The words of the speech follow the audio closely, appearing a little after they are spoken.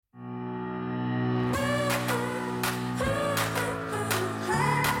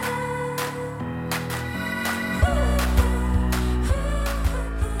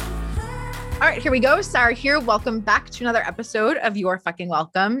right, here we go. Sarah here. Welcome back to another episode of You're Fucking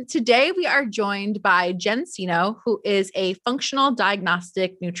Welcome. Today, we are joined by Jen Seno, who is a functional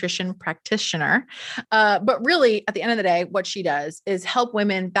diagnostic nutrition practitioner. But really, at the end of the day, what she does is help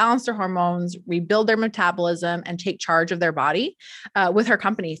women balance their hormones, rebuild their metabolism, and take charge of their body with her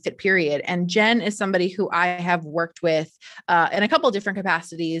company, Fit Period. And Jen is somebody who I have worked with in a couple of different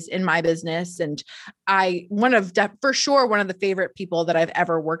capacities in my business. And for sure, one of the favorite people that I've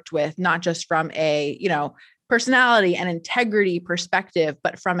ever worked with, not just from a, personality and integrity perspective,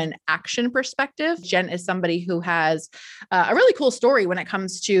 but from an action perspective. Jen is somebody who has a really cool story when it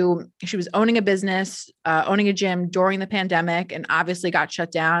comes to, she was owning a business, owning a gym during the pandemic, and obviously got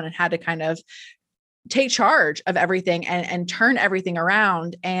shut down and had to kind of take charge of everything and turn everything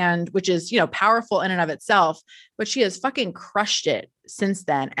around, and which is, powerful in and of itself, but she has fucking crushed it since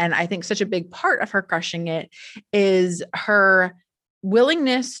then. And I think such a big part of her crushing it is her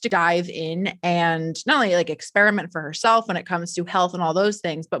willingness to dive in and not only like experiment for herself when it comes to health and all those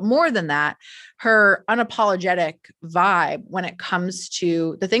things, but more than that, her unapologetic vibe when it comes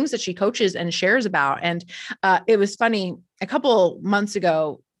to the things that she coaches and shares about. And it was funny, a couple months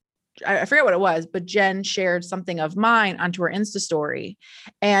ago, I forget what it was, but Jen shared something of mine onto her Insta story.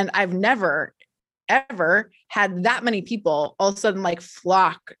 And I've never, ever had that many people all of a sudden like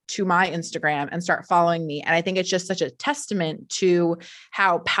flock to my Instagram and start following me. And I think it's just such a testament to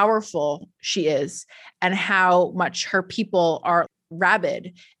how powerful she is and how much her people are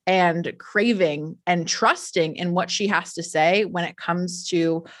rabid and craving and trusting in what she has to say when it comes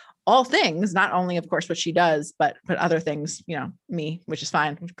to all things, not only of course what she does, but other things, me, which is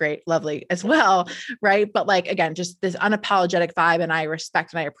fine, great, lovely as well. Right. But like, again, just this unapologetic vibe. And I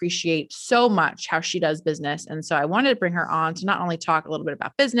respect and I appreciate so much how she does business. And so I wanted to bring her on to not only talk a little bit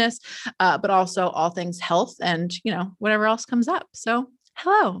about business, but also all things health and, whatever else comes up. So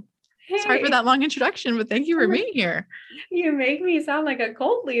hello. Hey. Sorry for that long introduction, but thank you for being here. You make me sound like a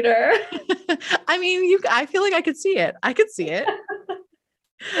cult leader. I mean, I feel like I could see it. I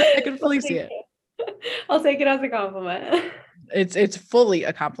can fully see it. I'll take it as a compliment. It's fully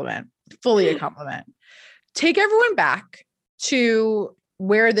a compliment. Take everyone back to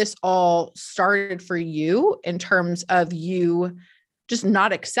where this all started for you in terms of you just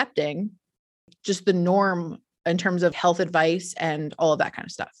not accepting just the norm in terms of health advice and all of that kind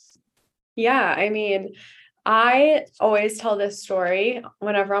of stuff. Yeah. I mean, I always tell this story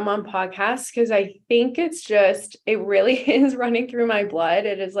whenever I'm on podcasts, because I think it really is running through my blood.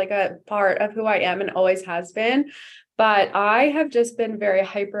 It is like a part of who I am and always has been. But I have just been very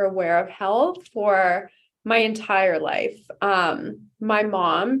hyper aware of health for my entire life. My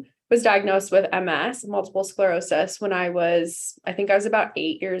mom was diagnosed with MS, multiple sclerosis, when I think I was about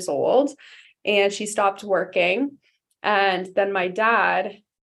 8 years old, and she stopped working. And then my dad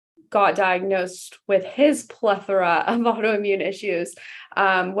got diagnosed with his plethora of autoimmune issues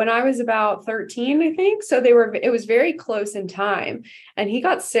when I was about 13, I think. So it was very close in time, and he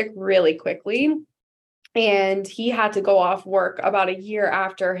got sick really quickly, and he had to go off work about a year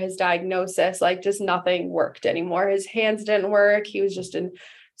after his diagnosis. Like, just nothing worked anymore. His hands didn't work. He was just in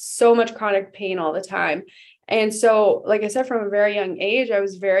so much chronic pain all the time. And so, like I said, from a very young age, I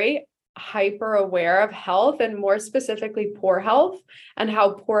was very hyper aware of health, and more specifically poor health, and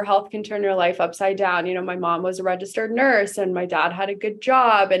how poor health can turn your life upside down. My mom was a registered nurse and my dad had a good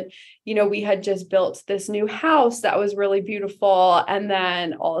job, and we had just built this new house that was really beautiful, and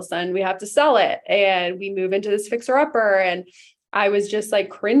then all of a sudden we have to sell it and we move into this fixer upper, and I was just like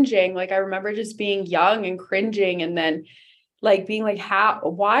cringing. Like, I remember just being young and cringing, and then like being like,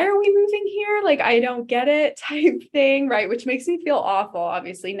 why are we moving here? Like, I don't get it type thing. Right. Which makes me feel awful,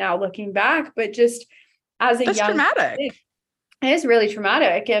 obviously, now looking back, but just as a That's young traumatic. kid, it is really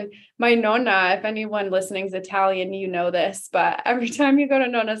traumatic. And my Nonna, if anyone listening is Italian, this, but every time you go to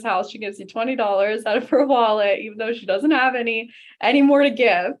Nonna's house, she gives you $20 out of her wallet, even though she doesn't have any more to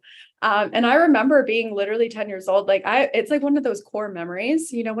give. And I remember being literally 10 years old. Like, it's like one of those core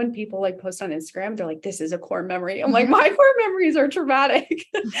memories, when people like post on Instagram, they're like, this is a core memory. I'm like, my core memories are traumatic,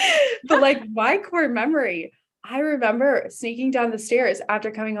 but like my core memory, I remember sneaking down the stairs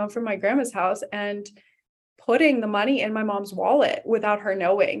after coming home from my grandma's house and putting the money in my mom's wallet without her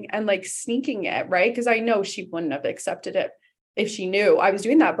knowing, and like sneaking it. Right. Cause I know she wouldn't have accepted it if she knew I was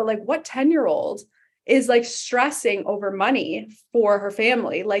doing that. But like, what 10-year-old is like stressing over money for her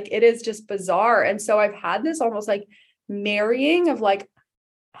family? Like, it is just bizarre. And so I've had this almost like marrying of like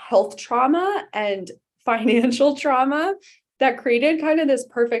health trauma and financial trauma that created kind of this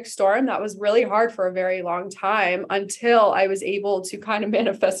perfect storm that was really hard for a very long time, until I was able to kind of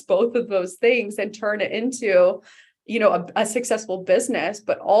manifest both of those things and turn it into a successful business,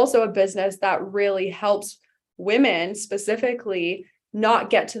 but also a business that really helps women specifically not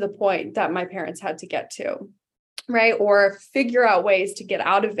get to the point that my parents had to get to, right? Or figure out ways to get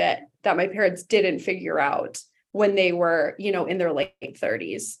out of it that my parents didn't figure out when they were, in their late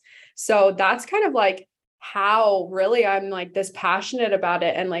 30s. So that's kind of like how really I'm like this passionate about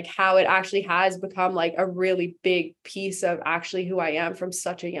it, and like how it actually has become like a really big piece of actually who I am from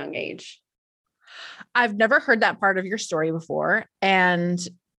such a young age. I've never heard that part of your story before. And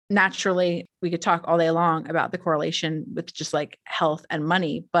naturally, we could talk all day long about the correlation with just like health and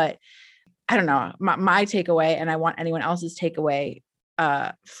money. But I don't know, my takeaway, and I want anyone else's takeaway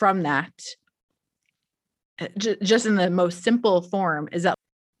from that, just in the most simple form, is that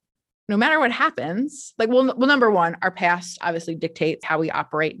no matter what happens, like, well, number one, our past obviously dictates how we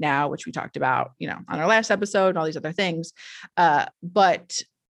operate now, which we talked about, on our last episode and all these other things. But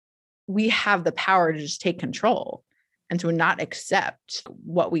we have the power to just take control and to not accept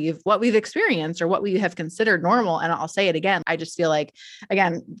what we've experienced or what we have considered normal. And I'll say it again. I just feel like,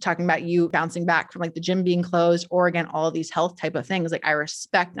 again, talking about you bouncing back from like the gym being closed, or again, all of these health type of things, like I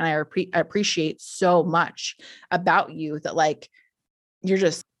respect and I appreciate so much about you that like, you're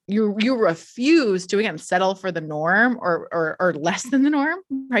just, you refuse to, again, settle for the norm or less than the norm,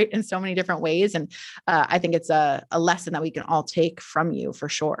 right? In so many different ways. And I think it's a lesson that we can all take from you for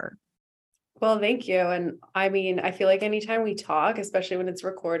sure. Well, thank you. And I mean, I feel like anytime we talk, especially when it's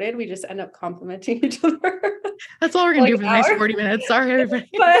recorded, we just end up complimenting each other. That's all we're going to do for the next 40 minutes. Sorry, everybody.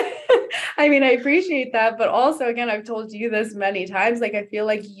 But I mean, I appreciate that. But also, again, I've told you this many times, like, I feel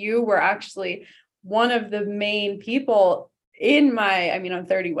like you were actually one of the main people in I'm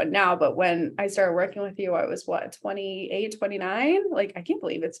 31 now, but when I started working with you, I was 28, 29? Like, I can't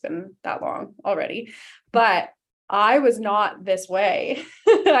believe it's been that long already. But I was not this way.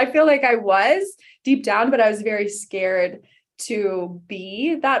 I feel like I was deep down, but I was very scared to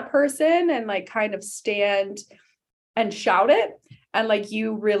be that person and like kind of stand and shout it. And like,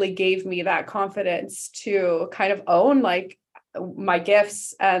 you really gave me that confidence to kind of own like my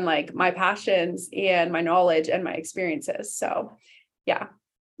gifts and like my passions and my knowledge and my experiences. So, yeah.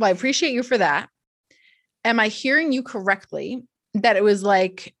 Well, I appreciate you for that. Am I hearing you correctly that it was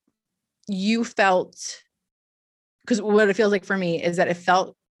like you felt, because what it feels like for me is that it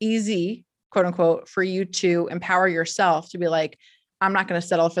felt easy, quote unquote, for you to empower yourself to be like, I'm not going to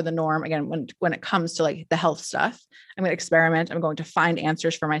settle for the norm again when it comes to like the health stuff. I'm going to experiment. I'm going to find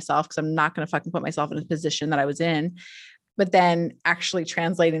answers for myself because I'm not going to fucking put myself in a position that I was in. But then actually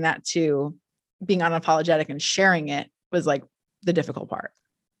translating that to being unapologetic and sharing it was like the difficult part.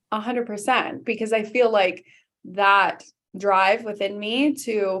 100%, because I feel like that drive within me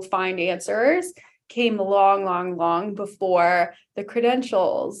to find answers came long before the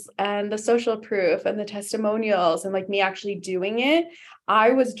credentials and the social proof and the testimonials and like me actually doing it.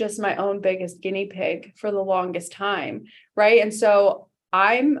 I was just my own biggest guinea pig for the longest time. Right. And so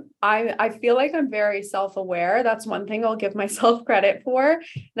I feel like I'm very self-aware. That's one thing I'll give myself credit for. And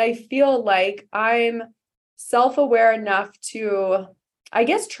I feel like I'm self-aware enough to, I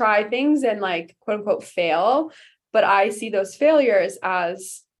guess, try things and like, quote unquote, fail. But I see those failures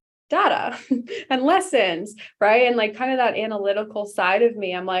as data and lessons, right? And like kind of that analytical side of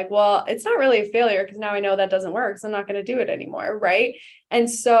me, I'm like, well, it's not really a failure because now I know that doesn't work. So I'm not going to do it anymore. Right. And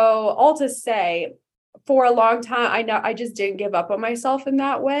so all to say, for a long time, I know I just didn't give up on myself in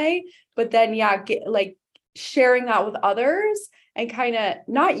that way. But then, like sharing that with others and kind of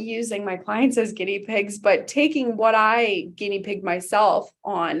not using my clients as guinea pigs, but taking what I guinea pig myself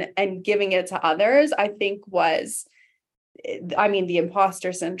on and giving it to others, I think the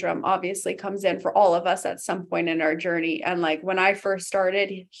imposter syndrome obviously comes in for all of us at some point in our journey. And like when I first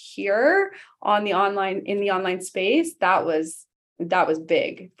started here in the online space, that was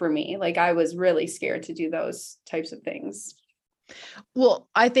big for me. Like I was really scared to do those types of things. Well,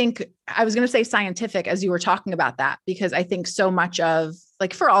 I think I was going to say scientific as you were talking about that, because I think so much of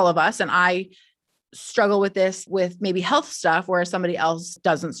like for all of us, and I struggle with this with maybe health stuff where somebody else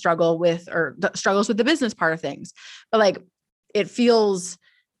doesn't struggle with or struggles with the business part of things. But like, it feels,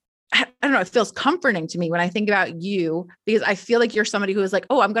 I don't know, it feels comforting to me when I think about you, because I feel like you're somebody who is like,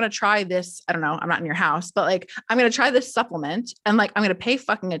 oh, I'm going to try this. I don't know. I'm not in your house, but like, I'm going to try this supplement and like, I'm going to pay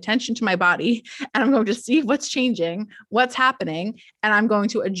fucking attention to my body and I'm going to see what's changing, what's happening. And I'm going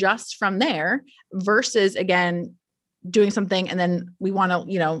to adjust from there versus again, doing something. And then we want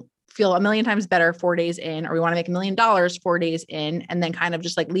to, feel a million times better 4 days in, or we want to make $1 million 4 days in, and then kind of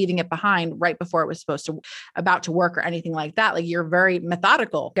just like leaving it behind right before it was about to work or anything like that. Like you're very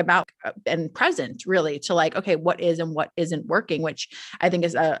methodical about and present really to like, okay, what is and what isn't working, which I think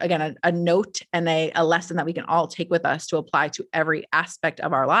is again, a note and a lesson that we can all take with us to apply to every aspect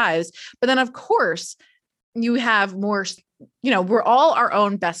of our lives. But then of course you have more, we're all our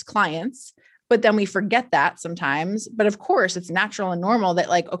own best clients. But then we forget that sometimes. But of course, it's natural and normal that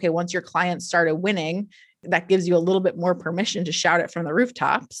like, okay, once your clients started winning, that gives you a little bit more permission to shout it from the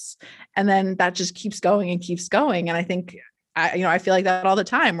rooftops. And then that just keeps going and keeps going. And I think, I feel like that all the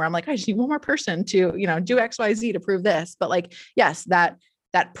time where I'm like, I just need one more person to, do X, Y, Z to prove this. But like, yes, that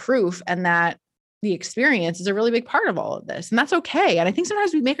proof and that the experience is a really big part of all of this. And that's okay. And I think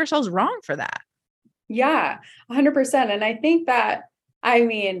sometimes we make ourselves wrong for that. Yeah, 100%. And I think that, I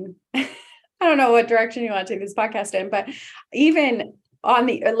don't know what direction you want to take this podcast in, but even on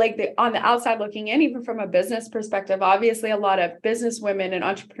the outside looking in, even from a business perspective, obviously a lot of business women and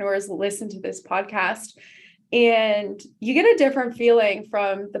entrepreneurs listen to this podcast, and you get a different feeling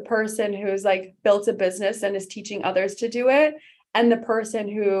from the person who's like built a business and is teaching others to do it, and the person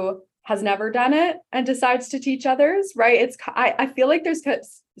who has never done it and decides to teach others, right? I feel like there's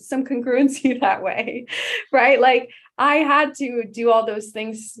some congruency that way, right? Like I had to do all those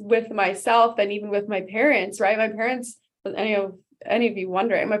things with myself and even with my parents, right? My parents, any of you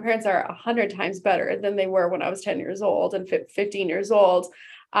wondering, my parents are 100 times better than they were when I was 10 years old and 15 years old.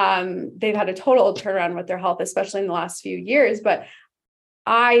 They've had a total turnaround with their health, especially in the last few years. But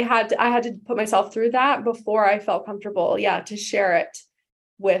I had to put myself through that before I felt comfortable, to share it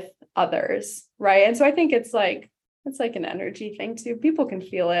with others, right? And so I think it's like an energy thing too. People can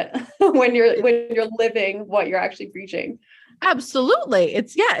feel it when you're living what you're actually preaching. Absolutely.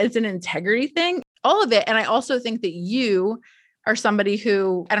 It's an integrity thing, all of it. And I also think that you are somebody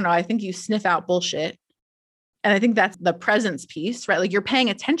who, I don't know, I think you sniff out bullshit. And I think that's the presence piece, right? Like you're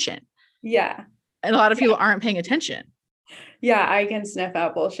paying attention. Yeah. And a lot of people aren't paying attention. Yeah, I can sniff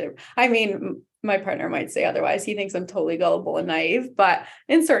out bullshit. My partner might say otherwise. He thinks I'm totally gullible and naive, but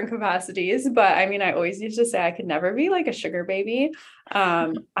in certain capacities. But I always used to say I could never be like a sugar baby.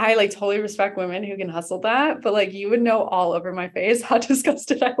 I like totally respect women who can hustle that, but like you would know all over my face how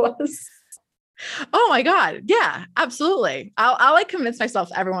disgusted I was. Oh my God. Yeah, absolutely. I'll like convince myself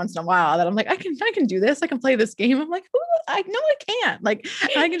every once in a while that I'm like, I can do this. I can play this game. I'm like, I know I can't. Like,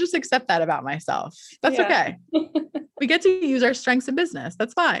 I can just accept that about myself. That's okay. We get to use our strengths in business.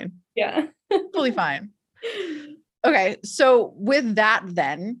 That's fine. Yeah. Totally fine. Okay. So with that,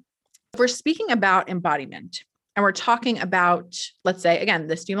 then if we're speaking about embodiment and we're talking about, let's say, again,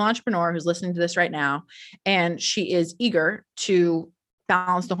 this female entrepreneur who's listening to this right now, and she is eager to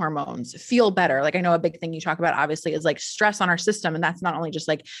balance the hormones, feel better. Like I know a big thing you talk about obviously is like stress on our system. And that's not only just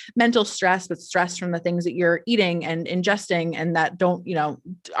like mental stress, but stress from the things that you're eating and ingesting and that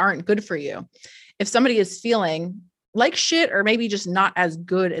aren't good for you. If somebody is feeling like shit, or maybe just not as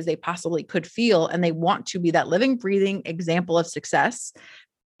good as they possibly could feel, and they want to be that living, breathing example of success,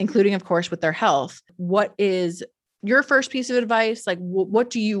 including of course with their health, what is your first piece of advice? Like what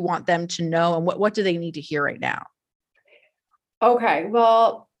do you want them to know? And what do they need to hear right now? Okay.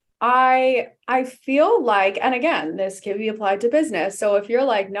 Well, I feel like, and again, this can be applied to business. So if you're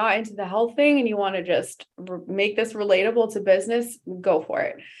like not into the health thing and you want to just make this relatable to business, go for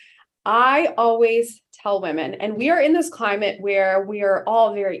it. I always tell women, and we are in this climate where we are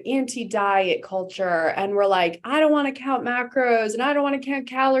all very anti-diet culture, and we're like, I don't want to count macros and I don't want to count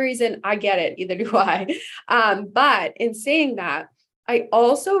calories. And I get it, either do I. But in saying that, I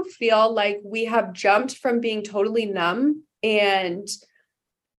also feel like we have jumped from being totally numb and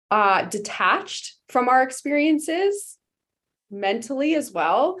detached from our experiences mentally as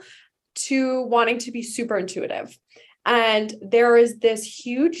well to wanting to be super intuitive. And there is this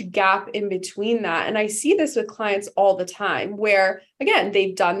huge gap in between that. And I see this with clients all the time where, again,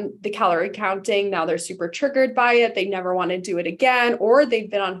 they've done the calorie counting. Now they're super triggered by it. They never want to do it again, or they've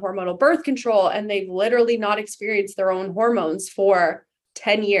been on hormonal birth control and they've literally not experienced their own hormones for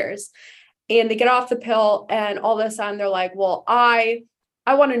 10 years. And they get off the pill and all of a sudden they're like, well, I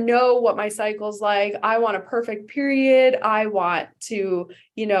want to know what my cycle's like. I want a perfect period. I want to,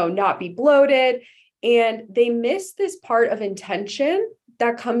 not be bloated. And they miss this part of intention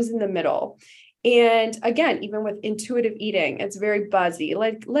that comes in the middle. And again, even with intuitive eating, it's very buzzy.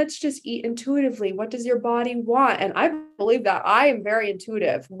 Like, let's just eat intuitively. What does your body want? And I believe that I am very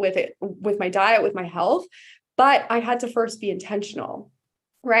intuitive with it, with my diet, with my health, but I had to first be intentional.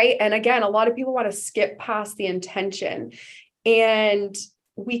 Right. And again, a lot of people want to skip past the intention. And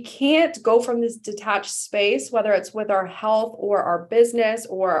we can't go from this detached space, whether it's with our health or our business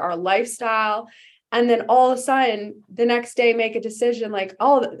or our lifestyle, and then all of a sudden the next day make a decision like,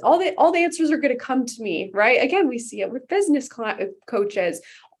 oh, all the answers are going to come to me, right? Again, we see it with business coaches,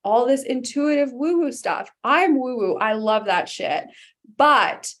 all this intuitive woo-woo stuff. I'm woo-woo. I love that shit.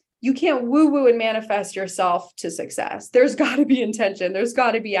 But you can't woo-woo and manifest yourself to success. There's got to be intention. There's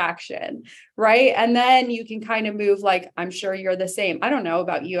got to be action, right? And then you can kind of move like, I'm sure you're the same. I don't know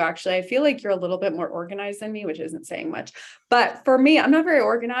about you, actually. I feel like you're a little bit more organized than me, which isn't saying much. But for me, I'm not very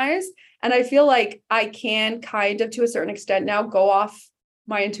organized. And I feel like I can kind of, to a certain extent now, go off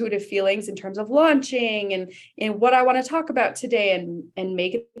my intuitive feelings in terms of launching and what I want to talk about today and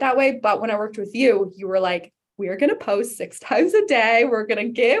make it that way. But when I worked with you, you were like, we're going to post 6 times a day. We're going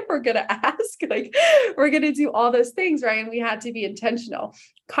to give, we're going to ask, like we're going to do all those things, right? And we had to be intentional.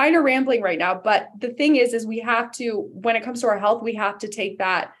 Kind of rambling right now, but the thing is we have to, when it comes to our health, we have to take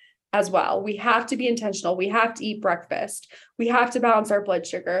that as well. We have to be intentional. We have to eat breakfast. We have to balance our blood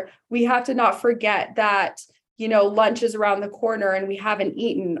sugar. We have to not forget that, lunch is around the corner and we haven't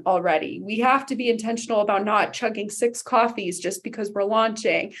eaten already. We have to be intentional about not chugging 6 coffees just because we're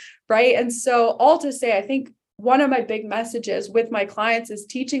launching, right? And so all to say, I think one of my big messages with my clients is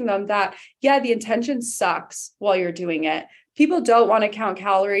teaching them that, yeah, the intention sucks while you're doing it. People don't want to count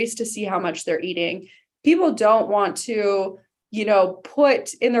calories to see how much they're eating. People don't want to,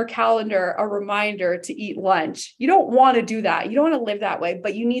 put in their calendar a reminder to eat lunch. You don't want to do that. You don't want to live that way,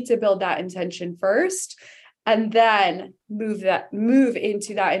 but you need to build that intention first and then move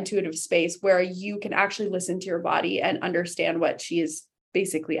into that intuitive space where you can actually listen to your body and understand what she is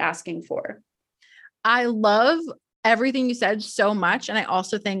basically asking for. I love everything you said so much. And I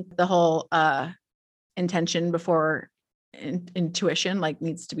also think the whole intention before intuition like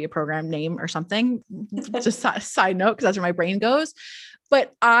needs to be a program name or something. Just a side note, because that's where my brain goes.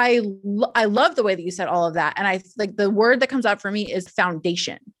 But I love the way that you said all of that. And I like the word that comes out for me is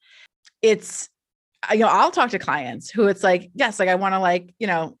foundation. It's, I'll talk to clients who it's like, yes, like I want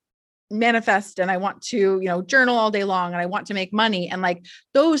to manifest and I want to, journal all day long and I want to make money. And like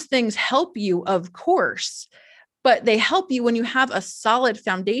those things help you, of course, but they help you when you have a solid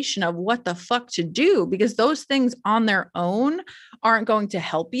foundation of what the fuck to do, because those things on their own aren't going to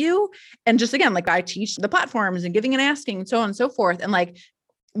help you. And just again, like I teach the platforms and giving and asking and so on and so forth. And like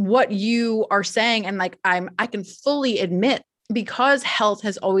what you are saying, and like I can fully admit, because health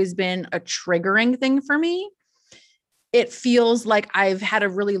has always been a triggering thing for me, it feels like I've had to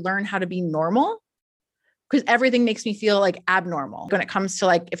really learn how to be normal, because everything makes me feel like abnormal. When it comes to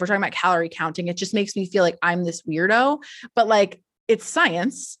like, if we're talking about calorie counting, it just makes me feel like I'm this weirdo, but like it's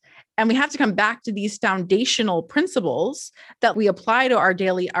science. And we have to come back to these foundational principles that we apply to our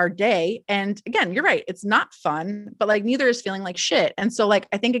day. And again, you're right. It's not fun, but like neither is feeling like shit. And so like,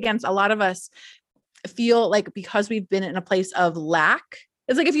 I think against a lot of us feel like because we've been in a place of lack,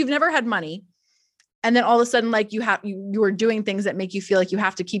 it's like if you've never had money, and then all of a sudden, like you are doing things that make you feel like you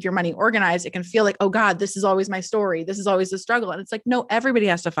have to keep your money organized. It can feel like, oh God, this is always my story. This is always the struggle. And it's like, no, everybody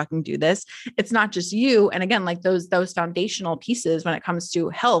has to fucking do this. It's not just you. And again, like those foundational pieces when it comes to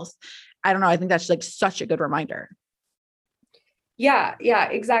health, I don't know. I think that's like such a good reminder. Yeah,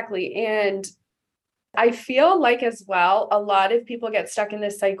 exactly. And I feel like as well, a lot of people get stuck in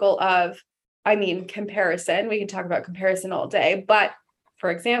this cycle of, comparison. We can talk about comparison all day, but for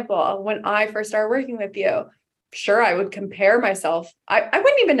example, when I first started working with you, sure, I would compare myself. I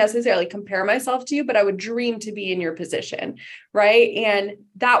wouldn't even necessarily compare myself to you, but I would dream to be in your position, right? And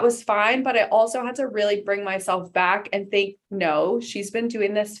that was fine. But I also had to really bring myself back and think, no, she's been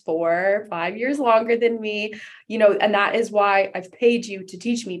doing this for 5 years longer than me, and that is why I've paid you to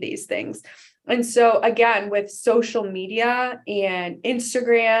teach me these things. And so again, with social media and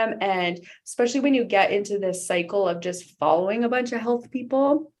Instagram, and especially when you get into this cycle of just following a bunch of health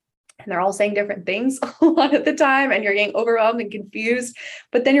people, and they're all saying different things a lot of the time, and you're getting overwhelmed and confused,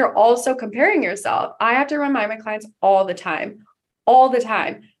 but then you're also comparing yourself. I have to remind my clients all the time,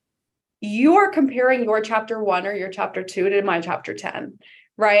 you are comparing your chapter 1 or your chapter 2 to my chapter 10,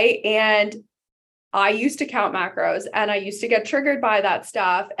 right? And I used to count macros and I used to get triggered by that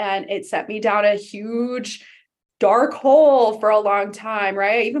stuff, and it set me down a huge dark hole for a long time,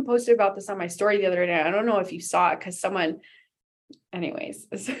 right? I even posted about this on my story the other day. I don't know if you saw it because some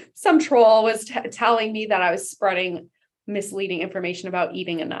troll was telling me that I was spreading misleading information about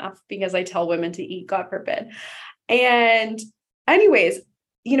eating enough because I tell women to eat, God forbid. And anyways,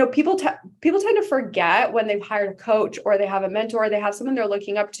 people tend to forget when they've hired a coach or they have a mentor, they have someone they're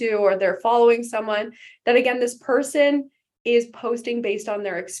looking up to, or they're following someone, that again, this person is posting based on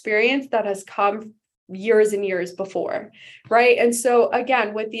their experience that has come years and years before, right? And so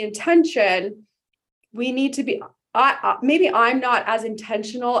again, with the intention, we need to be, maybe I'm not as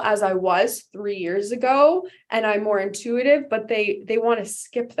intentional as I was 3 years ago, and I'm more intuitive, but they want to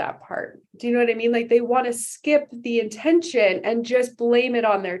skip that part. Do you know what I mean? Like they want to skip the intention and just blame it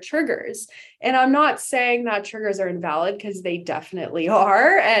on their triggers. And I'm not saying that triggers are invalid, because they definitely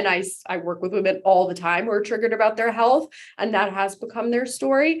are. And I work with women all the time who are triggered about their health, and that has become their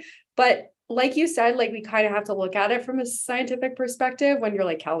story. But like you said, like we kind of have to look at it from a scientific perspective. When you're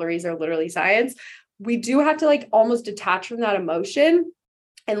like, calories are literally science, we do have to like almost detach from that emotion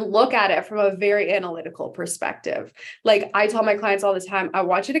and look at it from a very analytical perspective. Like I tell my clients all the time, I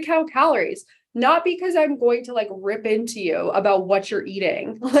want you to count calories, not because I'm going to like rip into you about what you're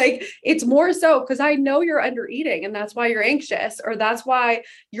eating. Like it's more so because I know you're under eating, and that's why you're anxious, or that's why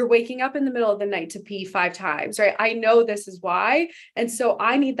you're waking up in the middle of the night to pee 5 times, right? I know this is why. And so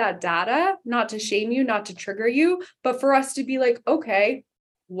I need that data, not to shame you, not to trigger you, but for us to be like, okay,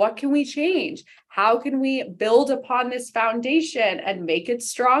 what can we change? How can we build upon this foundation and make it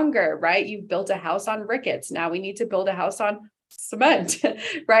stronger, right? You've built a house on rickets. Now we need to build a house on cement,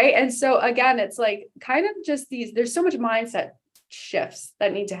 right? And so again, it's like kind of just there's so much mindset shifts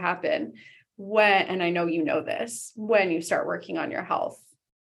that need to happen when, and I know you know this, when you start working on your health.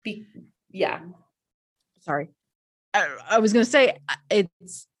 Yeah. Sorry. I was going to say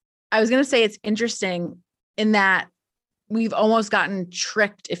it's interesting in that we've almost gotten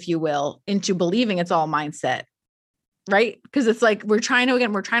tricked, if you will, into believing it's all mindset, right? Because it's like, we're trying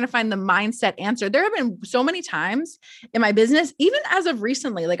to find the mindset answer. There have been so many times in my business, even as of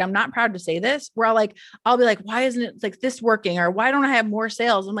recently, like, I'm not proud to say this, where I'll be like, why isn't it like this working? Or why don't I have more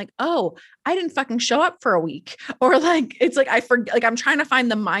sales? I'm like, oh, I didn't fucking show up for a week. Or like, it's like, I forget, like I'm trying to find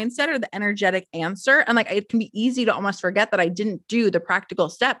the mindset or the energetic answer. And like, it can be easy to almost forget that I didn't do the practical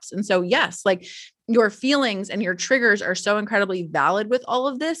steps. And so yes, like your feelings and your triggers are so incredibly valid with all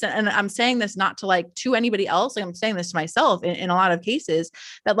of this. And I'm saying this not to like to anybody else. Like I'm saying this to myself in a lot of cases,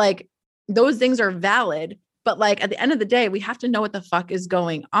 that like those things are valid. But like at the end of the day, we have to know what the fuck is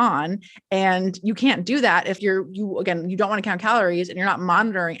going on. And you can't do that if you don't want to count calories and you're not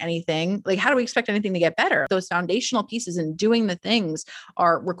monitoring anything. Like, how do we expect anything to get better? Those foundational pieces and doing the things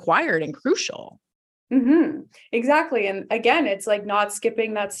are required and crucial. Mm-hmm. Exactly. And again, it's like not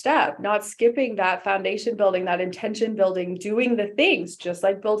skipping that step, not skipping that foundation building, that intention building, doing the things, just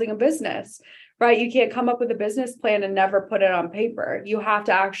like building a business, right? You can't come up with a business plan and never put it on paper. You have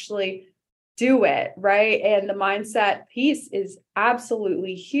to actually do it, right? And the mindset piece is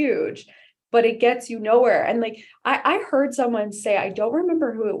absolutely huge, but it gets you nowhere. And like, I heard someone say, I don't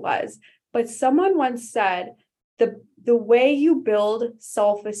remember who it was, but someone once said, the way you build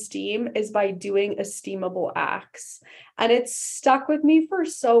self-esteem is by doing esteemable acts. And it's stuck with me for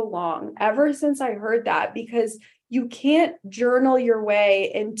so long, ever since I heard that, because you can't journal your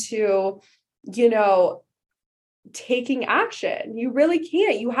way into, taking action. You really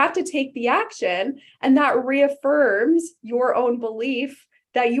can't. You have to take the action, and that reaffirms your own belief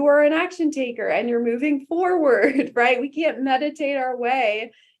that you are an action taker and you're moving forward, right? We can't meditate our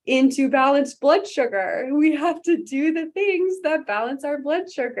way into balanced blood sugar. We have to do the things that balance our blood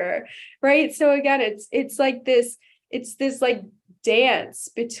sugar, right? So again, it's like this like dance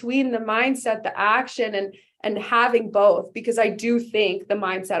between the mindset, the action, and having both, because I do think the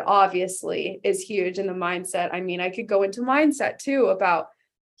mindset obviously is huge. And the mindset, I mean, I could go into mindset too about,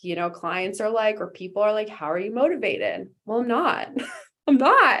 clients are like, or people are like, how are you motivated? Well, I'm not.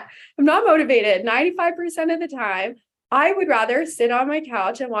 I'm not motivated 95% of the time. I would rather sit on my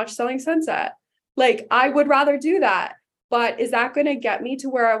couch and watch Selling Sunset. Like, I would rather do that. But is that going to get me to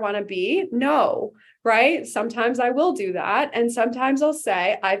where I want to be? No, right? Sometimes I will do that. And sometimes I'll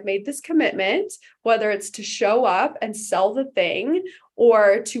say, I've made this commitment, whether it's to show up and sell the thing,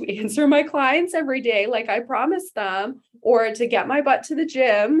 or to answer my clients every day like I promised them, or to get my butt to the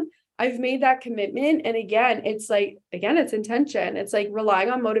gym. I've made that commitment. And again, it's intention. It's like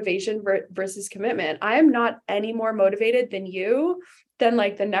relying on motivation versus commitment. I am not any more motivated than you, than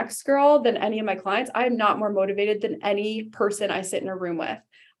like the next girl, than any of my clients. I am not more motivated than any person I sit in a room with.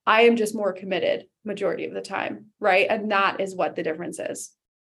 I am just more committed majority of the time, right? And that is what the difference is.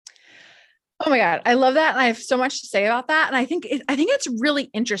 Oh my God. I love that. And I have so much to say about that. And I think it's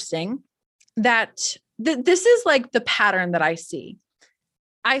really interesting that this is like the pattern that I see.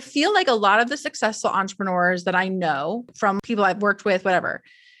 I feel like a lot of the successful entrepreneurs that I know from people I've worked with, whatever,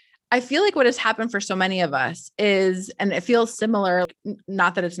 I feel like what has happened for so many of us is, and it feels similar,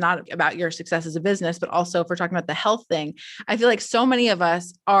 not that it's not about your success as a business, but also if we're talking about the health thing, I feel like so many of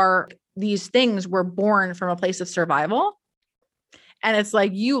us these things were born from a place of survival. And it's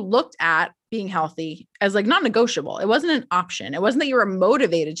like, you looked at being healthy as like non-negotiable. It wasn't an option. It wasn't that you were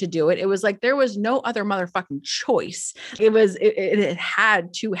motivated to do it. It was like there was no other motherfucking choice. It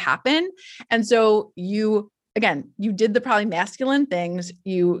had to happen. And so you did the probably masculine things,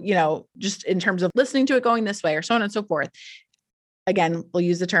 just in terms of listening to it going this way or so on and so forth. Again, we'll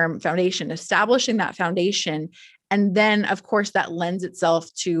use the term foundation, establishing that foundation. And then of course that lends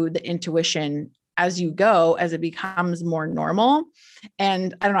itself to the intuition as you go, as it becomes more normal.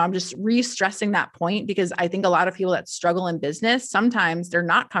 And I don't know, I'm just re-stressing that point because I think a lot of people that struggle in business, sometimes they're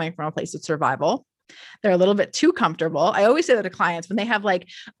not coming from a place of survival. They're a little bit too comfortable. I always say that to clients when they have like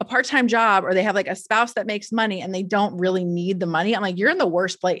a part-time job or they have like a spouse that makes money and they don't really need the money. I'm like, you're in the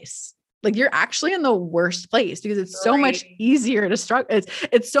worst place. Like you're actually in the worst place because it's so much easier to struggle.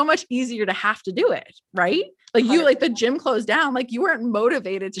 It's so much easier to have to do it. Right. Like you, like the gym closed down, like you weren't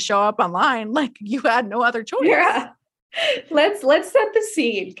motivated to show up online. Like you had no other choice. Yeah. Let's set the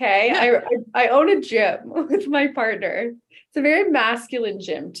scene. Okay. Yeah. I own a gym with my partner. It's a very masculine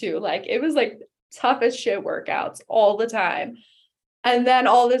gym too. Like it was like tough as shit workouts all the time. And then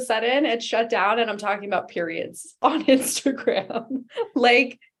all of a sudden it shut down and I'm talking about periods on Instagram.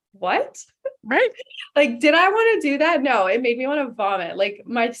 Like, what? Right. Like, did I want to do that? No, it made me want to vomit. Like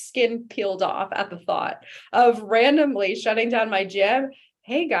my skin peeled off at the thought of randomly shutting down my gym.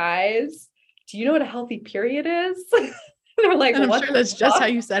 Hey guys, do you know what a healthy period is? They're like, and I'm sure that's just how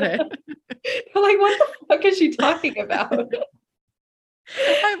you said it. They're like, what the fuck is she talking about?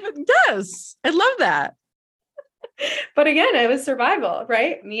 It does. I love that. But again, it was survival,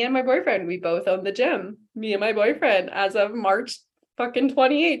 right? Me and my boyfriend, we both owned the gym. Me and my boyfriend, as of March fucking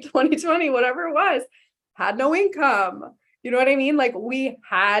 28, 2020, whatever it was, had no income. You know what I mean? Like we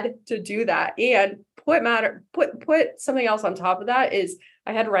had to do that. And put something else on top of that is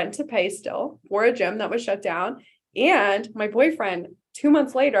I had rent to pay still for a gym that was shut down. And my boyfriend 2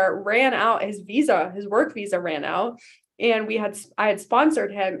 months later ran out his work visa ran out. And I had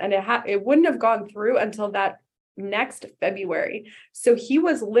sponsored him and it wouldn't have gone through until that next February. So he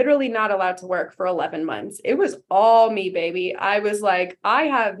was literally not allowed to work for 11 months. It was all me, baby. I was like, I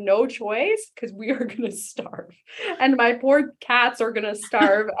have no choice because we are going to starve and my poor cats are going to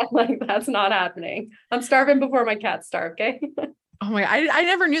starve. I'm like, that's not happening. I'm starving before my cats starve. Okay. Oh my, I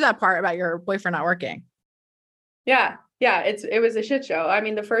never knew that part about your boyfriend not working. Yeah. Yeah. It was a shit show. I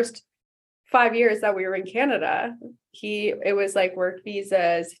mean, the first 5 years that we were in Canada, it was like work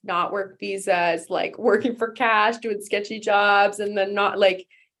visas, not work visas, like working for cash, doing sketchy jobs, and then not like,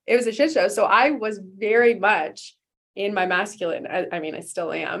 it was a shit show. So I was very much in my masculine. I mean, I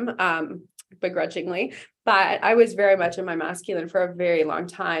still am, begrudgingly, but I was very much in my masculine for a very long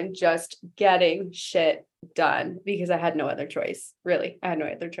time, just getting shit done because I had no other choice. Really, I had no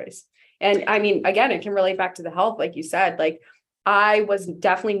other choice. And I mean, again, it can relate back to the health, like you said, like I was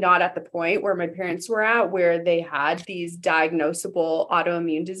definitely not at the point where my parents were at, where they had these diagnosable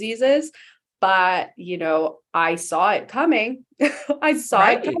autoimmune diseases. But, I saw it coming. I saw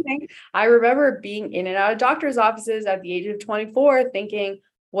it coming. I remember being in and out of doctor's offices at the age of 24, thinking,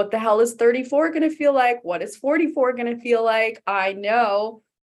 what the hell is 34 going to feel like? What is 44 going to feel like? I know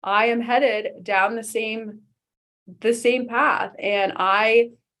I am headed down the same path. And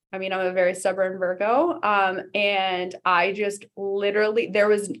I mean, I'm a very stubborn Virgo. And I just literally, there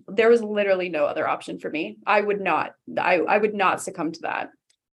was literally no other option for me. I would not succumb to that.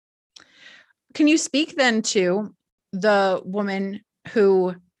 Can you speak then to the woman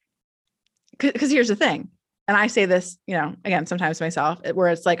who, because here's the thing, and I say this, again, sometimes myself, where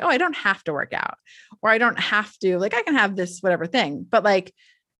it's like, oh, I don't have to work out, or I don't have to, like, I can have this, whatever thing, but like,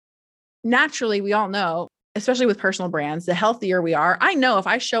 naturally, we all know, especially with personal brands, the healthier we are, I know if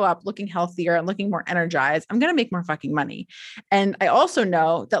I show up looking healthier and looking more energized, I'm going to make more fucking money. And I also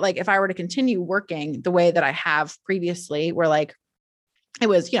know that like, if I were to continue working the way that I have previously, where like, it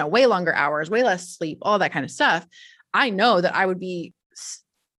was, way longer hours, way less sleep, all that kind of stuff, I know that I would be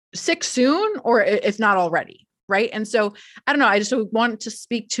sick soon, or if not already. Right. And so I don't know. I just want to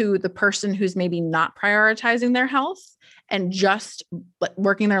speak to the person who's maybe not prioritizing their health and just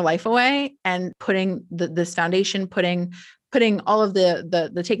working their life away and putting this foundation, putting all of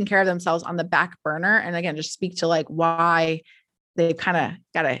the taking care of themselves on the back burner. And again, just speak to like why they've kind of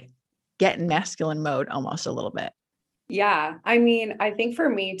got to get in masculine mode almost a little bit. Yeah. I mean, I think for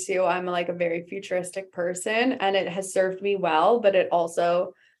me too, I'm like a very futuristic person and it has served me well, but it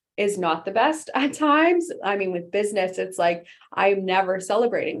also is not the best at times. I mean, with business, it's like, I'm never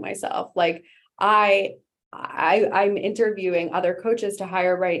celebrating myself. Like I'm interviewing other coaches to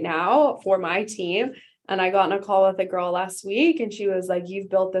hire right now for my team. And I got on a call with a girl last week and she was like, you've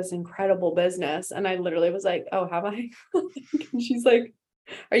built this incredible business. And I literally was like, oh, have I? And she's like,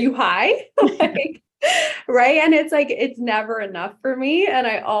 Are you high? Like, right. And it's like, it's never enough for me. And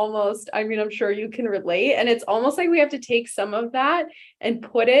I mean, I'm sure you can relate. And it's almost like we have to take some of that and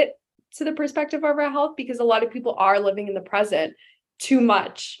put it to the perspective of our health, because a lot of people are living in the present too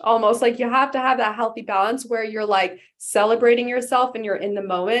much. Almost like you have to have that healthy balance where you're like celebrating yourself and you're in the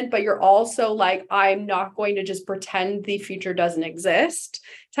moment, but you're also like, I'm not going to just pretend the future doesn't exist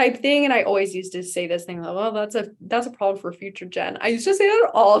type thing. And I always used to say this thing, like, well, that's a problem for future Jen. I used to say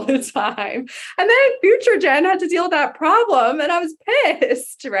that all the time. And then future Jen had to deal with that problem and I was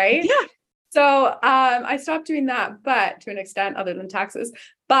pissed, right? Yeah. So I stopped doing that, but to an extent other than taxes.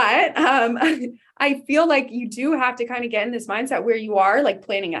 But I feel like you do have to kind of get in this mindset where you are like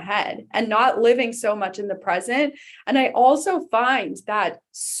planning ahead and not living so much in the present. And I also find that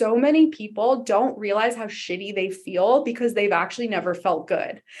so many people don't realize how shitty they feel because they've actually never felt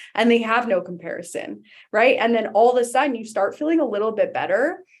good and they have no comparison, right? And then all of a sudden you start feeling a little bit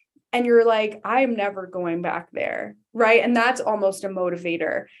better and you're like, I'm never going back there, right? And that's almost a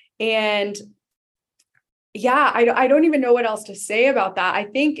motivator. And yeah, I don't even know what else to say about that. I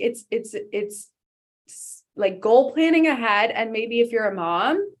think it's like goal planning ahead. And maybe if you're a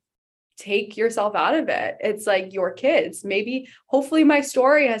mom, take yourself out of it. It's like your kids. Maybe, hopefully my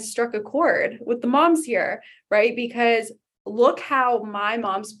story has struck a chord with the moms here, right? Because look how my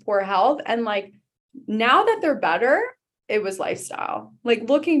mom's poor health and like now that they're better, it was lifestyle. Like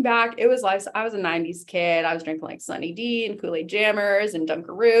looking back, it was lifestyle. I was a 90s kid. I was drinking like Sunny D and Kool-Aid Jammers and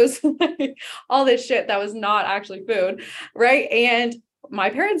Dunkaroos, all this shit that was not actually food, right? And my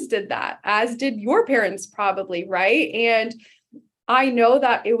parents did that, as did your parents probably, right? And I know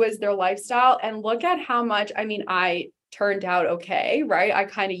that it was their lifestyle. And look at how much, I mean, I turned out okay, right? I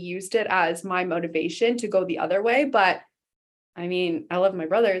kind of used it as my motivation to go the other way. But I mean, I love my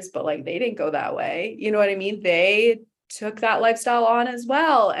brothers, but like they didn't go that way. You know what I mean? They took that lifestyle on as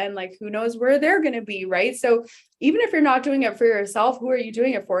well. And like, who knows where they're going to be, right? So even if you're not doing it for yourself, who are you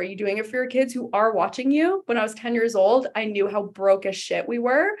doing it for? Are you doing it for your kids who are watching you? When I was 10 years old, I knew how broke as shit we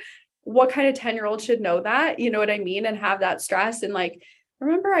were. What kind of 10-year-old should know that? You know what I mean? And have that stress. And like,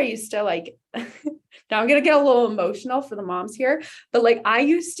 remember I used to like, now I'm going to get a little emotional for the moms here, but like I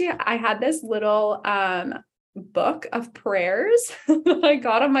had this little book of prayers that I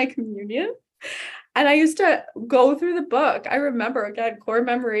got on my communion. And I used to go through the book. I remember, again, core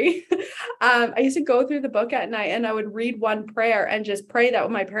memory. I used to go through the book at night and I would read one prayer and just pray that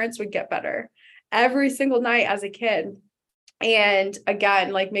my parents would get better every single night as a kid. And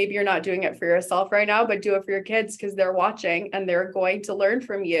again, like maybe you're not doing it for yourself right now, but do it for your kids because they're watching and they're going to learn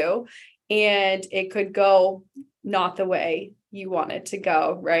from you. And it could go not the way you want it to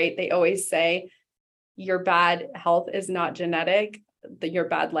go, right? They always say your bad health is not genetic. Your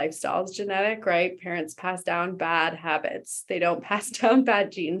bad lifestyle is genetic, right? Parents pass down bad habits. They don't pass down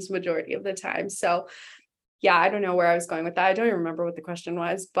bad genes majority of the time. So yeah, I don't know where I was going with that. I don't even remember what the question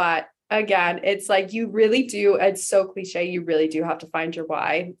was, but again, it's like, you really do. It's so cliche. You really do have to find your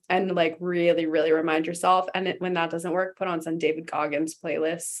why and like really, really remind yourself. And when that doesn't work, put on some David Goggins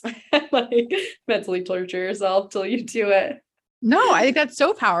playlists, like mentally torture yourself till you do it. No, I think that's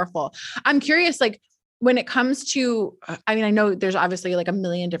so powerful. I'm curious, like, when it comes to, I mean, I know there's obviously like a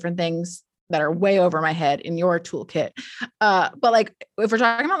million different things that are way over my head in your toolkit. But like, if we're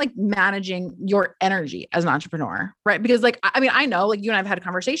talking about like managing your energy as an entrepreneur, right? Because like, I mean, I know like you and I've had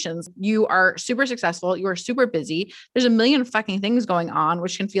conversations, you are super successful. You are super busy. There's a million fucking things going on,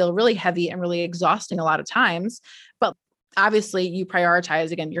 which can feel really heavy and really exhausting a lot of times. But obviously you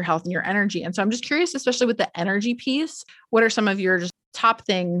prioritize again, your health and your energy. And so I'm just curious, especially with the energy piece, what are some of your just top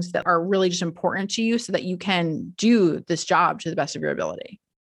things that are really just important to you so that you can do this job to the best of your ability?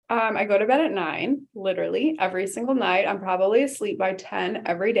 I go to bed at 9, literally every single night. I'm probably asleep by 10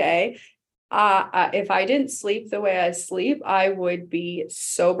 every day. If I didn't sleep the way I sleep, I would be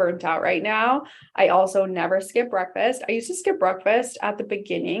so burnt out right now. I also never skip breakfast. I used to skip breakfast at the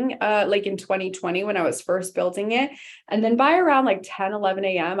beginning, like in 2020 when I was first building it. And then by around like 10, 11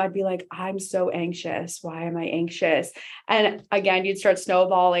 a.m., I'd be like, I'm so anxious. Why am I anxious? And again, you'd start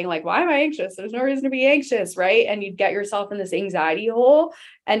snowballing, like, why am I anxious? There's no reason to be anxious, right? And you'd get yourself in this anxiety hole.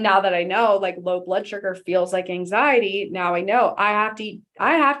 And now that I know like low blood sugar feels like anxiety, now I know I have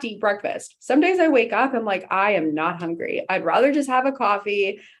to eat breakfast. Some days I wake up, I'm like, I am not hungry. I'd rather just have a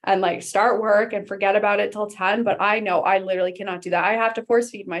coffee and like start work and forget about it till 10. But I know I literally cannot do that. I have to force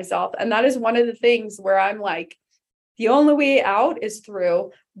feed myself. And that is one of the things where I'm like, The only way out is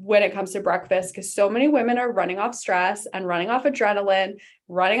through when it comes to breakfast, because so many women are running off stress and running off adrenaline,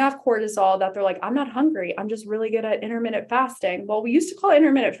 running off cortisol, that they're like, I'm not hungry. I'm just really good at intermittent fasting. Well, we used to call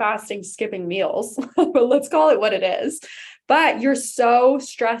intermittent fasting skipping meals, but let's call it what it is. But you're so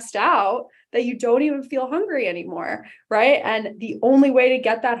stressed out that you don't even feel hungry anymore, right? And the only way to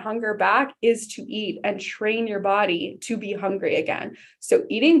get that hunger back is to eat and train your body to be hungry again. So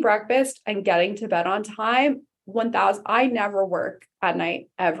eating breakfast and getting to bed on time, 1000, I never work at night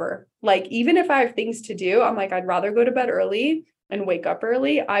ever. Like, even if I have things to do, I'm like, I'd rather go to bed early and wake up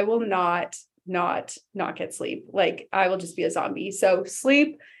early. I will not get sleep. Like, I will just be a zombie. So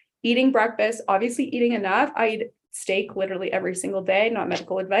sleep, eating breakfast, obviously eating enough. I eat steak literally every single day, not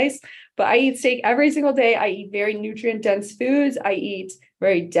medical advice, but I eat steak every single day. I eat very nutrient dense foods. I eat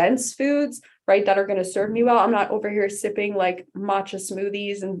very dense foods, right, that are going to serve me well. I'm not over here sipping like matcha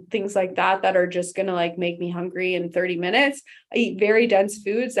smoothies and things like that are just going to like make me hungry in 30 minutes. I eat very dense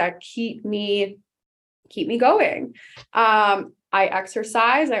foods that keep me going. I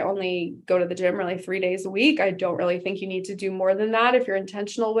exercise. I only go to the gym really 3 days a week. I don't really think you need to do more than that if you're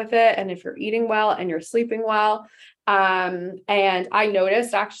intentional with it and if you're eating well and you're sleeping well. And I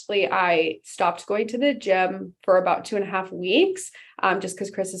noticed, actually, I stopped going to the gym for about 2.5 weeks, just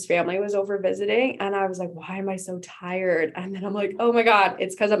because Chris's family was over visiting. And I was like, why am I so tired? And then I'm like, oh my God,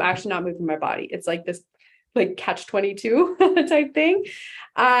 it's because I'm actually not moving my body. It's like this like catch 22 type thing.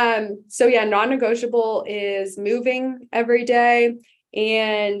 So yeah, non-negotiable is moving every day.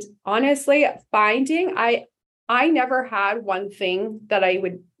 And honestly, finding, I never had one thing that I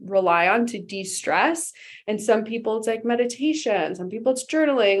would rely on to de-stress. And some people it's like meditation, some people it's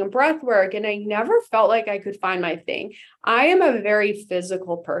journaling and breath work. And I never felt like I could find my thing. I am a very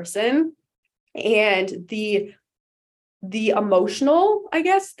physical person, and the emotional, I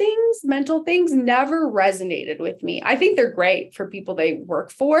guess, things, mental things never resonated with me. I think they're great for people they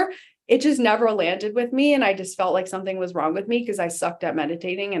work for. It just never landed with me. And I just felt like something was wrong with me because I sucked at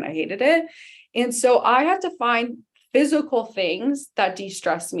meditating and I hated it. And so I have to find physical things that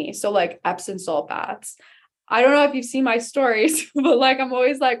de-stress me. So like Epsom salt baths. I don't know if you've seen my stories, but like, I'm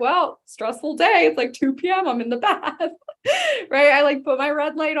always like, well, stressful day. It's like 2 p.m. I'm in the bath, right? I like put my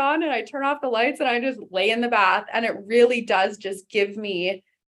red light on and I turn off the lights and I just lay in the bath. And it really does just give me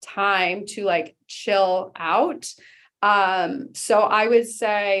time to like chill out. So I would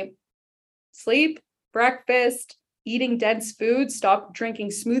say sleep, breakfast, eating dense food, stop drinking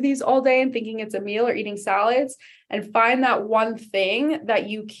smoothies all day and thinking it's a meal, or eating salads, and find that one thing that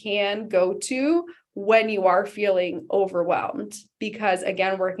you can go to when you are feeling overwhelmed. Because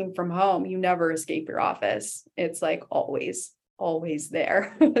again, working from home, you never escape your office. It's like always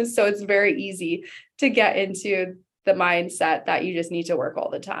there. So it's very easy to get into the mindset that you just need to work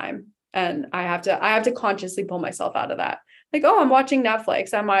all the time. And I have to consciously pull myself out of that. Like, oh, I'm watching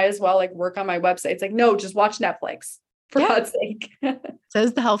Netflix, I might as well like work on my website. It's like, no, just watch Netflix, for God's sake.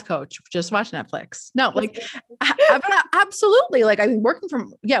 Says the health coach, just watch Netflix. No, like absolutely. Like, I mean, working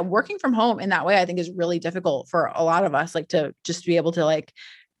from home in that way, I think is really difficult for a lot of us, like to just be able to like,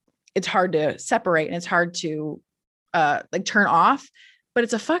 it's hard to separate and it's hard to like turn off, but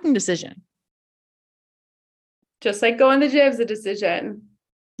it's a fucking decision. Just like going to the gym is a decision.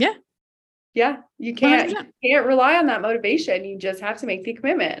 Yeah. Yeah. You can't rely on that motivation. You just have to make the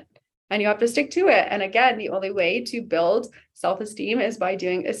commitment and you have to stick to it. And again, the only way to build self-esteem is by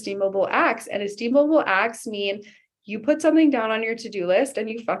doing esteemable acts. And esteemable acts mean you put something down on your to-do list and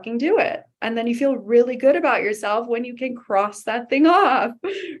you fucking do it. And then you feel really good about yourself when you can cross that thing off,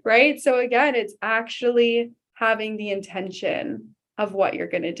 right? So again, it's actually having the intention of what you're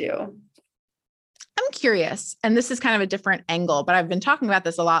going to do. I'm curious, and this is kind of a different angle, but I've been talking about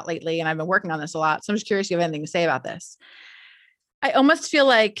this a lot lately and I've been working on this a lot. So I'm just curious if you have anything to say about this. I almost feel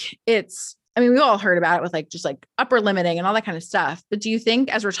like we've all heard about it with like, just like upper limiting and all that kind of stuff. But do you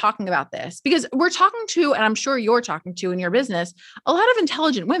think, as we're talking about this, because we're talking to, and I'm sure you're talking to in your business, a lot of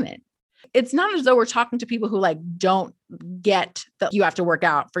intelligent women, it's not as though we're talking to people who like don't get that you have to work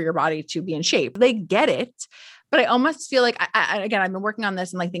out for your body to be in shape. They get it. But I almost feel like, again, I've been working on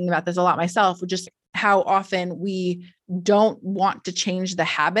this and like thinking about this a lot myself, just how often we don't want to change the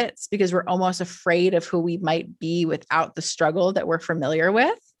habits because we're almost afraid of who we might be without the struggle that we're familiar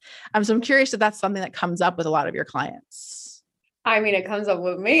with. So I'm curious if that's something that comes up with a lot of your clients. I mean, it comes up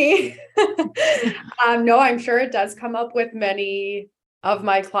with me. No, I'm sure it does come up with many of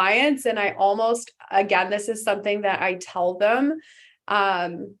my clients. And I almost, again, this is something that I tell them,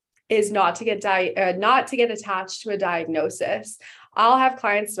 is not to get attached to a diagnosis. I'll have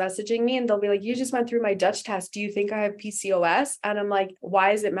clients messaging me and they'll be like, you just went through my Dutch test. Do you think I have PCOS? And I'm like,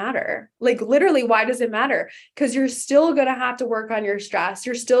 why does it matter? Like literally, why does it matter? Because you're still going to have to work on your stress.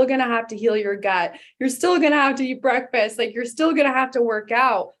 You're still going to have to heal your gut. You're still going to have to eat breakfast. Like you're still going to have to work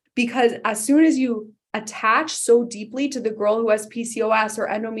out, because as soon as you attach so deeply to the girl who has PCOS or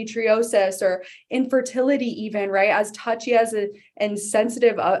endometriosis or infertility, even, right? As touchy as and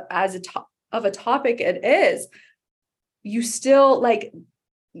sensitive as of a topic it is, you still like,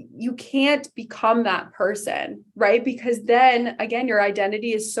 you can't become that person, right? Because then again, your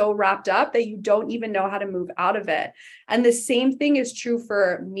identity is so wrapped up that you don't even know how to move out of it. And the same thing is true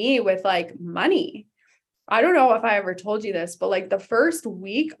for me with like money. I don't know if I ever told you this, but like the first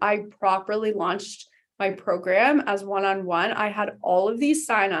week I properly launched my program as one-on-one, I had all of these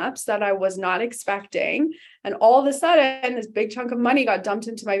signups that I was not expecting. And all of a sudden, this big chunk of money got dumped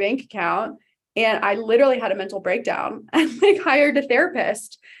into my bank account. And I literally had a mental breakdown and like hired a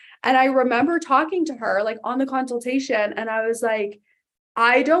therapist. And I remember talking to her like on the consultation. And I was like,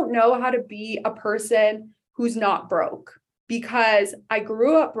 I don't know how to be a person who's not broke, because I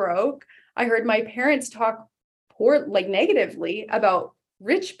grew up broke. I heard my parents talk like negatively about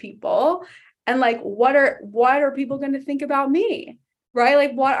rich people. And like, what are people going to think about me? Right?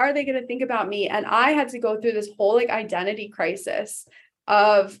 Like, what are they going to think about me? And I had to go through this whole like identity crisis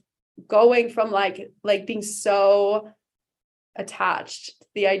of going from like being so attached to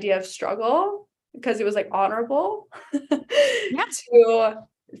the idea of struggle because it was like honorable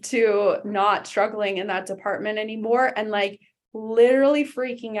to not struggling in that department anymore, and like literally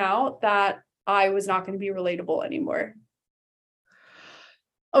freaking out that I was not going to be relatable anymore.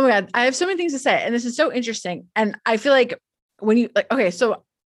 Oh my God. I have so many things to say. And this is so interesting. And I feel like when you like, okay, so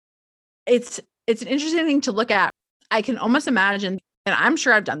it's an interesting thing to look at. I can almost imagine, and I'm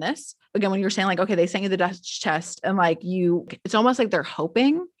sure I've done this again, when you were saying like, okay, they sent you the Dutch test and like it's almost like they're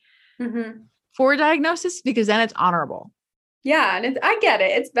hoping for a diagnosis because then it's honorable. Yeah. And I get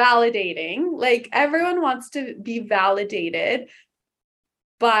it. It's validating. Like everyone wants to be validated.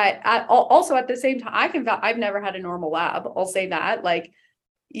 But also at the same time, I've never had a normal lab. I'll say that, like,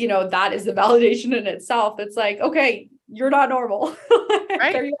 you know, that is the validation in itself. It's like, okay, you're not normal.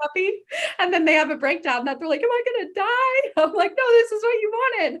 Right. Are you happy? And then they have a breakdown that they're like, am I going to die? I'm like, no, this is what you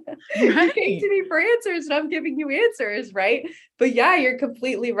wanted. Right. You came to me for answers and I'm giving you answers. Right. But yeah, you're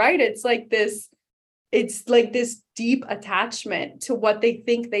completely right. It's like this deep attachment to what they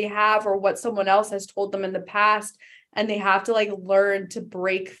think they have or what someone else has told them in the past. And they have to like learn to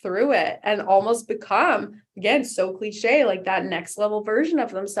break through it and almost become, again, so cliche, like that next level version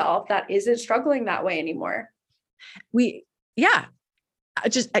of themselves that isn't struggling that way anymore. Yes,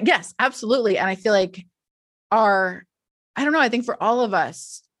 absolutely. And I feel like I don't know, I think for all of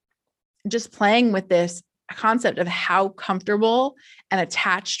us, just playing with this concept of how comfortable and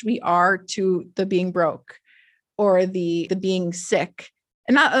attached we are to the being broke or the being sick.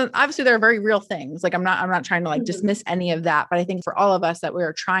 And not obviously there are very real things. Like I'm not trying to like dismiss any of that, but I think for all of us that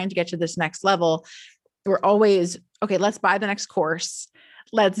we're trying to get to this next level, we're always, okay, let's buy the next course.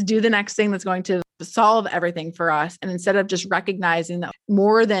 Let's do the next thing that's going to solve everything for us. And instead of just recognizing that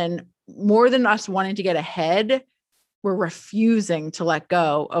more than us wanting to get ahead, we're refusing to let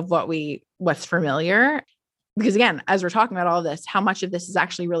go of what's familiar. Because again, as we're talking about all this, how much of this is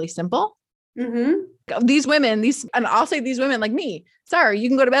actually really simple. These women, and I'll say these women like me, sorry, you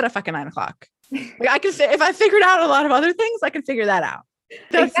can go to bed at fucking 9:00. Like I can, if I figured out a lot of other things, I can figure that out.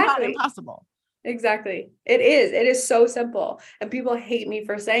 That's not impossible. Exactly. It is so simple. And people hate me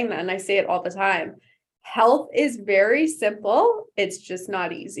for saying that. And I say it all the time. Health is very simple. It's just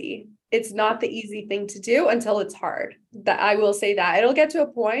not easy. It's not the easy thing to do until it's hard. That I will say that it'll get to a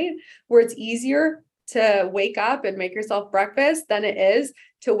point where it's easier to wake up and make yourself breakfast than it is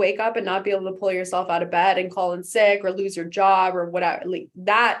to wake up and not be able to pull yourself out of bed and call in sick or lose your job or whatever. Like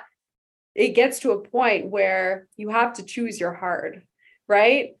that, it gets to a point where you have to choose your hard,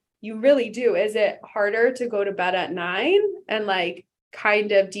 right? You really do. Is it harder to go to bed at 9 and like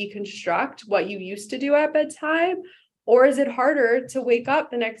kind of deconstruct what you used to do at bedtime? Or is it harder to wake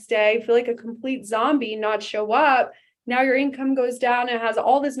up the next day, feel like a complete zombie, not show up? Now your income goes down and has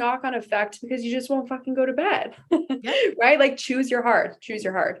all this knock-on effect because you just won't fucking go to bed. Right? Like choose your hard.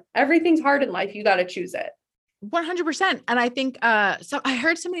 Everything's hard in life. You got to choose it. 100%. And I think, so I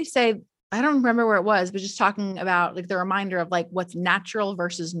heard somebody say, I don't remember where it was, but just talking about like the reminder of like what's natural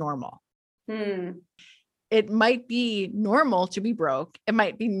versus normal. It might be normal to be broke. It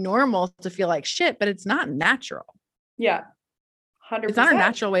might be normal to feel like shit, but it's not natural. Yeah. 100%. It's not our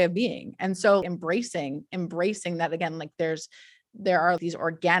natural way of being. And so embracing that again, like there are these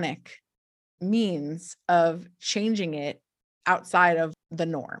organic means of changing it outside of the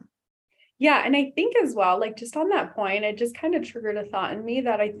norm. Yeah. And I think as well, like just on that point, it just kind of triggered a thought in me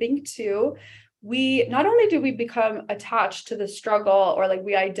that I think too, we not only do we become attached to the struggle or like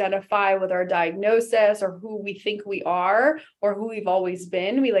we identify with our diagnosis or who we think we are or who we've always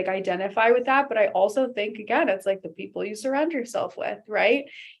been, we like identify with that. But I also think, again, it's like the people you surround yourself with, right?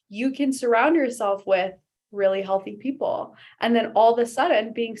 You can surround yourself with really healthy people. And then all of a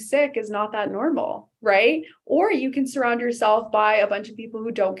sudden being sick is not that normal, right? Or you can surround yourself by a bunch of people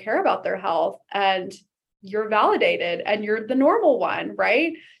who don't care about their health and you're validated and you're the normal one,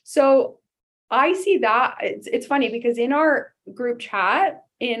 right? So I see that it's funny because in our group chat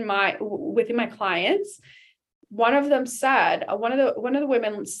within my clients, one of them said, one of the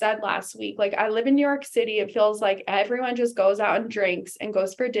women said last week, like, I live in New York City. It feels like everyone just goes out and drinks and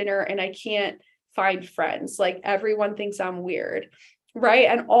goes for dinner and I can't find friends. Like everyone thinks I'm weird. Right.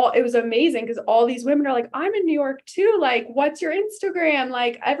 And it was amazing because all these women are like, I'm in New York too. Like, what's your Instagram?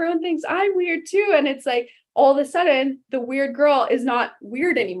 Like everyone thinks I'm weird too. And it's like, all of a sudden the weird girl is not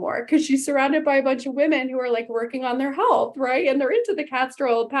weird anymore because she's surrounded by a bunch of women who are like working on their health. Right. And they're into the castor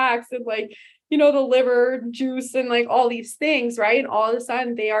oil packs and like, the liver juice and like all these things. Right. And all of a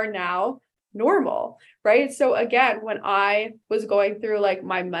sudden they are now normal. Right. So again, when I was going through like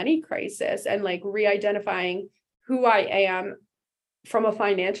my money crisis and like re-identifying who I am from a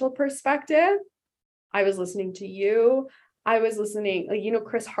financial perspective, I was listening to you. I was listening, like,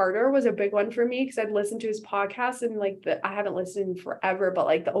 Chris Harder was a big one for me because I'd listened to his podcast and like I haven't listened forever, but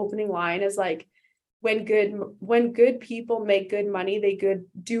like the opening line is like, when good people make good money, they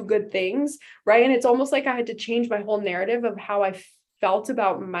do good things. Right. And it's almost like I had to change my whole narrative of how I felt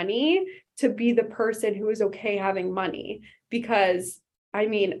about money to be the person who is okay having money, because I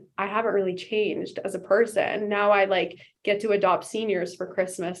mean, I haven't really changed as a person. Now I like get to adopt seniors for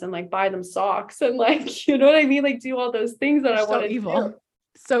Christmas and like buy them socks and like, you know what I mean? Like do all those things that I want to do.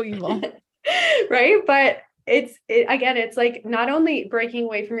 So evil. Right. But again, it's like not only breaking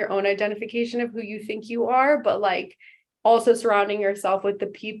away from your own identification of who you think you are, but like also surrounding yourself with the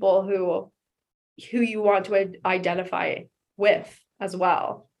people who you want to identify with as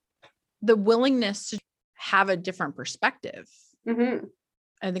well. The willingness to have a different perspective. Mm-hmm.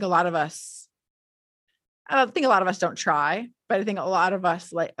 I don't think a lot of us don't try, but I think a lot of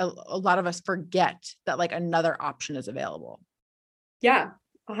us forget that like another option is available. Yeah,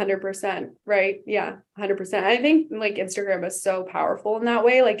 100%. Right. Yeah, 100%. I think like Instagram is so powerful in that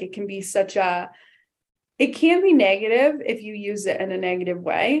way. Like it can be it can be negative if you use it in a negative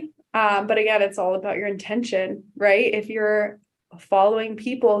way. But again, it's all about your intention, right? If you're following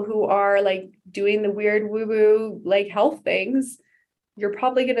people who are like doing the weird woo-woo like health things, you're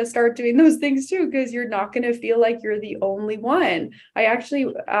probably going to start doing those things too, because you're not going to feel like you're the only one. I actually,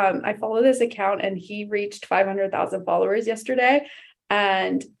 I follow this account and he reached 500,000 followers yesterday.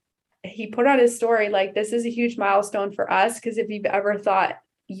 And he put on his story, like, this is a huge milestone for us. Because if you've ever thought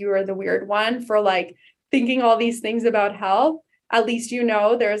you were the weird one for like thinking all these things about health, at least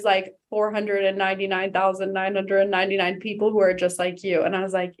there's like 499,999 people who are just like you. And I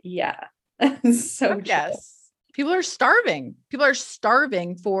was like, yeah. So yes. People are starving. People are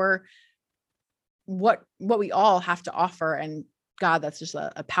starving for what we all have to offer. And God, that's just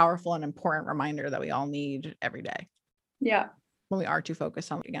a powerful and important reminder that we all need every day. Yeah. When we are too focused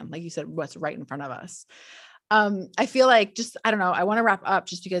on, again, like you said, what's right in front of us. I feel like I don't know. I want to wrap up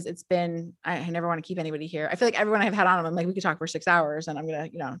just because I never want to keep anybody here. I feel like everyone I've had on, I'm like, we could talk for 6 hours and I'm going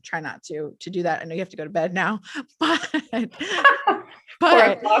to, try not to do that. I know you have to go to bed now, but it's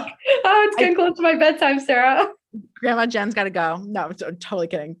getting close to my bedtime, Sarah. Grandma Jen's got to go. No, I'm totally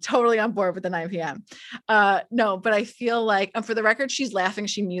kidding. Totally on board with the 9 p.m. No, but I feel like, for the record, she's laughing.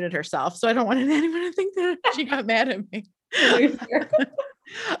 She muted herself. So I don't want anyone to think that she got mad at me.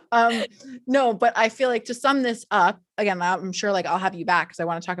 No, but I feel like to sum this up, again, I'm sure like I'll have you back because I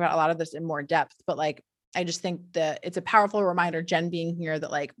want to talk about a lot of this in more depth, but like, I just think that it's a powerful reminder, Jen being here,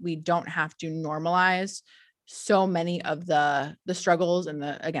 that like, we don't have to normalize so many of the struggles and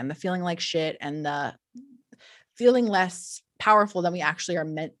the feeling like shit and the feeling less powerful than we actually are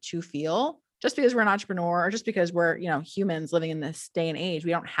meant to feel just because we're an entrepreneur or just because we're, humans living in this day and age.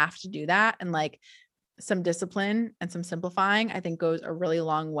 We don't have to do that. And like, some discipline and some simplifying, I think, goes a really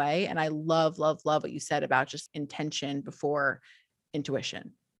long way. And I love, love, love what you said about just intention before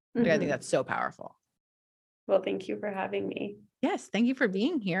intuition. Mm-hmm. Like, I think that's so powerful. Well, thank you for having me. Yes. Thank you for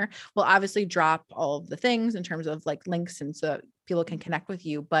being here. We'll obviously drop all of the things in terms of like links and so that people can connect with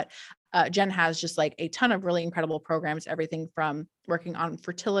you, but Jen has just like a ton of really incredible programs, everything from working on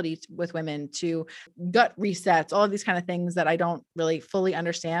fertility with women to gut resets, all of these kind of things that I don't really fully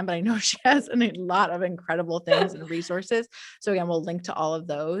understand, but I know she has a lot of incredible things and resources. So again, we'll link to all of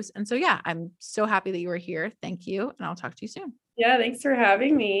those. And so, yeah, I'm so happy that you were here. Thank you. And I'll talk to you soon. Yeah, thanks for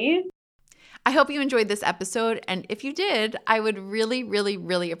having me. I hope you enjoyed this episode. And if you did, I would really, really,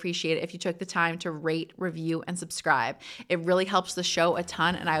 really appreciate it if you took the time to rate, review, and subscribe. It really helps the show a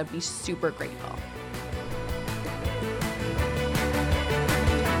ton, and I would be super grateful.